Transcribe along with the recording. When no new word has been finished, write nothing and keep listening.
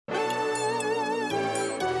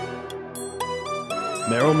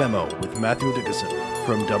Mayoral Memo with Matthew Dickerson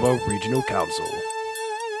from Dubbo Regional Council.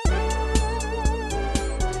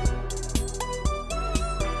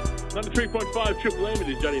 Number 3.5 Triple M, it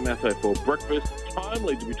is Jodi and Matho for breakfast.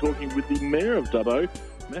 Timely to be talking with the Mayor of Dubbo,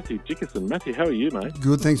 Matthew Dickerson. Matthew, how are you, mate?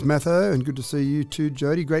 Good, thanks, Matho, and good to see you too,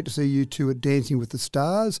 Jodi. Great to see you two at Dancing with the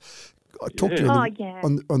Stars. I talk to you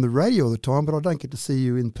on the radio all the time, but I don't get to see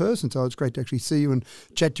you in person, so it's great to actually see you and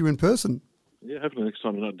chat to you in person. Yeah, hopefully next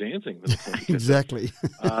time you're not dancing. Exactly.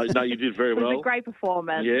 No, you did very well. It was a great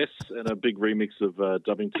performance. Yes, and a big remix of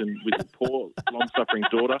Dubbington with your poor, long-suffering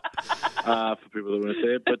daughter, for people that weren't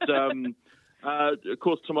there. But, of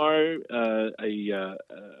course, tomorrow, a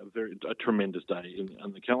tremendous day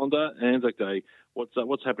on the calendar. Anzac Day.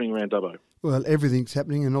 What's happening around Dubbo? Well, everything's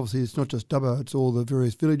happening, and obviously it's not just Dubbo, it's all the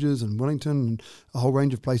various villages and Wellington and a whole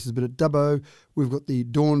range of places. But at Dubbo, we've got the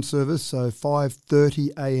dawn service, so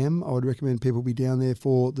 5:30am. I would recommend people be down there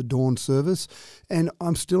for the dawn service. And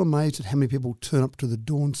I'm still amazed at how many people turn up to the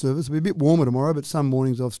dawn service. It'll be a bit warmer tomorrow, but some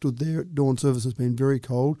mornings I've stood there at dawn service, it's been very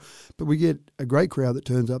cold. But we get a great crowd that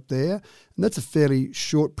turns up there, and that's a fairly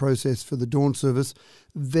short process for the dawn service.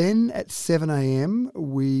 Then at 7am,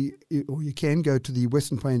 you can go to the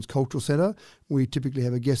Western Plains Cultural Centre. We typically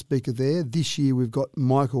have a guest speaker there. This year we've got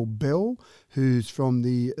Michael Bell, who's from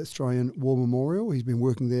the Australian War Memorial. He's been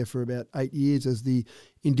working there for about 8 years as the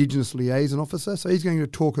Indigenous Liaison Officer. So he's going to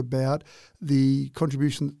talk about the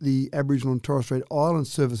contribution that the Aboriginal and Torres Strait Island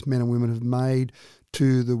servicemen and women have made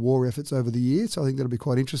to the war efforts over the years. So I think that'll be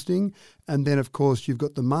quite interesting. And then, of course, you've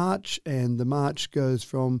got the march, and the march goes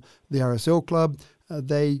from the RSL Club.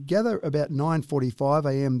 They gather about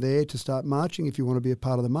 9:45am there to start marching if you want to be a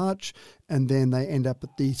part of the march, and then they end up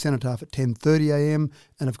at the Cenotaph at 10:30am,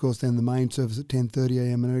 and of course then the main service at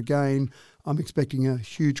 10:30am. And again, I'm expecting a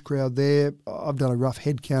huge crowd there. I've done a rough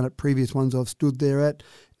head count at previous ones I've stood there at,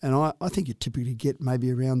 and I think you typically get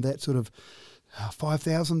maybe around that sort of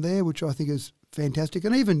 5,000 there, which I think is fantastic.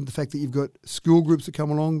 And even the fact that you've got school groups that come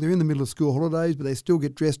along, they're in the middle of school holidays, but they still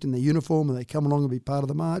get dressed in their uniform and they come along and be part of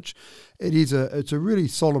the march. It's a really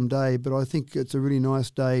solemn day, but I think it's a really nice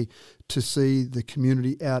day to see the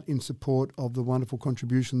community out in support of the wonderful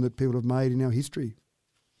contribution that people have made in our history.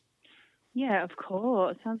 Yeah, of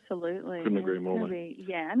course, absolutely. Couldn't agree more, mate.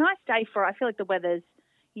 Yeah, a nice day I feel like the weather's,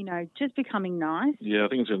 just becoming nice. Yeah, I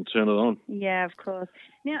think it's going to turn it on. Yeah, of course.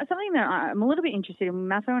 Now, something that I'm a little bit interested in,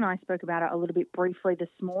 Matho and I spoke about it a little bit briefly this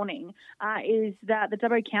morning, is that the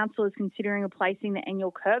Dubbo Council is considering replacing the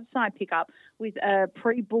annual curbside pickup with a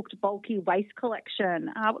pre-booked bulky waste collection.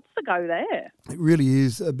 What's the go there? It really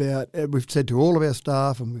is about, we've said to all of our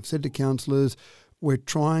staff and we've said to councillors, we're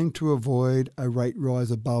trying to avoid a rate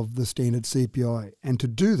rise above the standard CPI. And to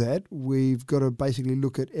do that, we've got to basically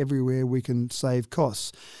look at everywhere we can save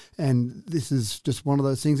costs. And this is just one of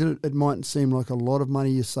those things. And it mightn't seem like a lot of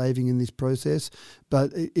money you're saving in this process,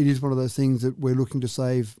 but it is one of those things that we're looking to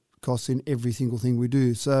save costs in every single thing we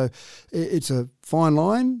do. So it's a fine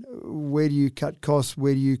line. Where do you cut costs?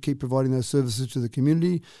 Where do you keep providing those services to the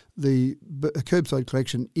community? The curbside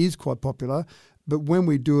collection is quite popular, but when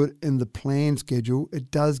we do it in the planned schedule, it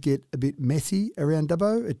does get a bit messy around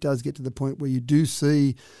Dubbo. It does get to the point where you do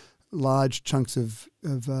see large chunks of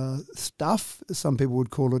stuff. Some people would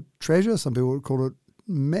call it treasure. Some people would call it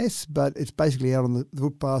mess, but it's basically out on the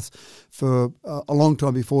footpaths for a long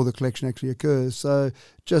time before the collection actually occurs. So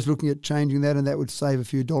just looking at changing that, and that would save a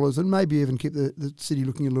few dollars and maybe even keep the city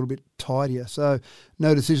looking a little bit tidier. So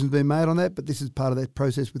no decision's been made on that, but this is part of that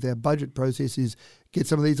process with our budget process, is get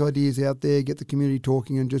some of these ideas out there, get the community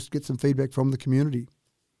talking, and just get some feedback from the community.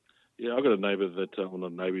 Yeah, I've got a neighbour that,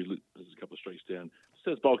 not a neighbour, there's a couple of streets down,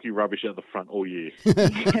 says bulky rubbish out the front all year.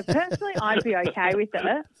 Yeah, personally, I'd be okay with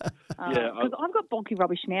it. Because I've got bulky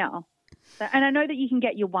rubbish now. So, and I know that you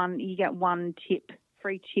get one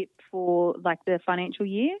free tip for like the financial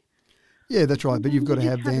year. Yeah, that's right. But you've got to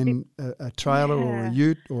have then a trailer or a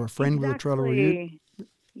ute, or a friend with a trailer or a ute.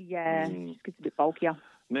 Yeah, just gets a bit bulkier.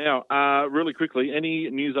 Now, really quickly, any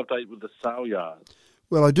news update with the sale yards?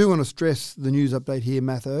 Well, I do want to stress the news update here,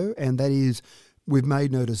 Matho, and that is we've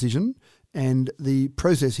made no decision. And the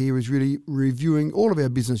process here is really reviewing all of our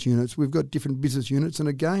business units. We've got different business units. And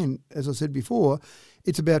again, as I said before,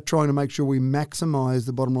 it's about trying to make sure we maximise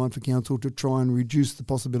the bottom line for council to try and reduce the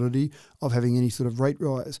possibility of having any sort of rate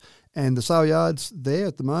rise. And the sale yards there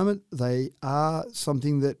at the moment, they are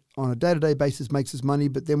something that on a day-to-day basis makes us money.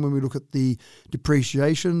 But then when we look at the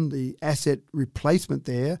depreciation, the asset replacement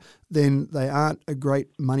there, then they aren't a great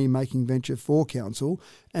money-making venture for council.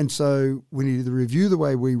 And so we need to review the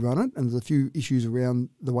way we run it, and there's a few issues around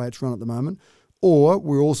the way it's run at the moment, or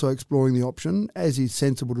we're also exploring the option, as is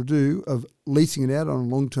sensible to do, of leasing it out on a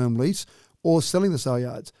long-term lease or selling the sale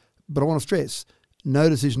yards. But I want to stress, no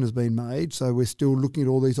decision has been made, so we're still looking at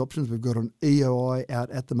all these options. We've got an EOI out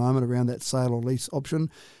at the moment around that sale or lease option.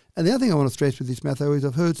 And the other thing I want to stress with this, Matho, is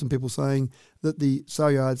I've heard some people saying that the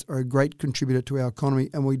sale yards are a great contributor to our economy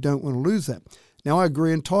and we don't want to lose that. Now, I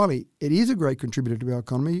agree entirely. It is a great contributor to our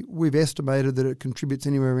economy. We've estimated that it contributes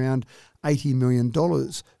anywhere around $80 million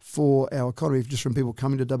for our economy, just from people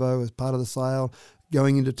coming to Dubbo as part of the sale,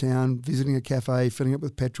 going into town, visiting a cafe, filling up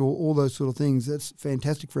with petrol, all those sort of things. That's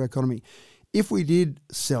fantastic for our economy. If we did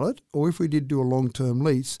sell it, or if we did do a long-term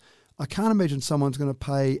lease, I can't imagine someone's going to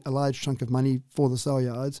pay a large chunk of money for the sale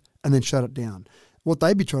yards and then shut it down. What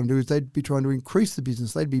they'd be trying to do is they'd be trying to increase the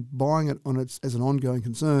business. They'd be buying it on its as an ongoing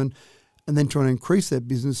concern and then trying to increase their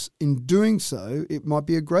business. In doing so, it might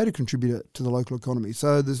be a greater contributor to the local economy.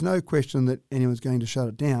 So there's no question that anyone's going to shut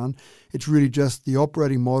it down. It's really just the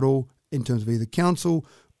operating model in terms of either council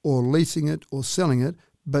or leasing it or selling it,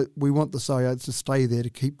 but we want the sale yards to stay there to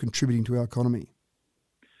keep contributing to our economy.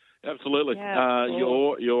 Absolutely. Yeah,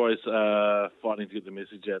 You're always fighting to get the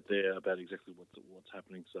message out there about exactly what's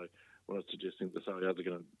happening. So we're not suggesting the sale yards are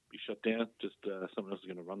going to be shut down, just someone else is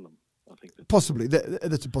going to run them. I think Possibly.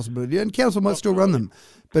 That's a possibility. And council might still run them.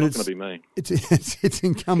 But it's not going to be me. It's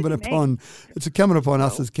incumbent upon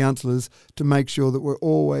us as councillors to make sure that we're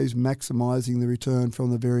always maximising the return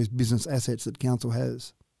from the various business assets that council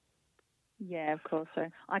has. Yeah, of course. So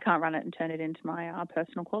I can't run it and turn it into my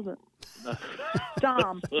personal closet.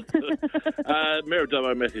 Dumb. Mayor of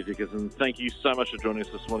Dubbo, Matthew Dickinson, thank you so much for joining us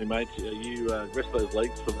this morning, mate. You rest those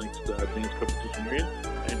legs for the next dance competition you're in,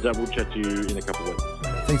 and we'll chat to you in a couple of weeks.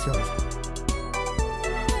 Thanks, guys.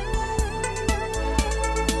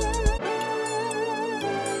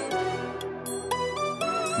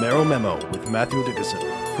 Mayoral Memo with Matthew Dickinson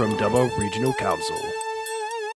from Dubbo Regional Council.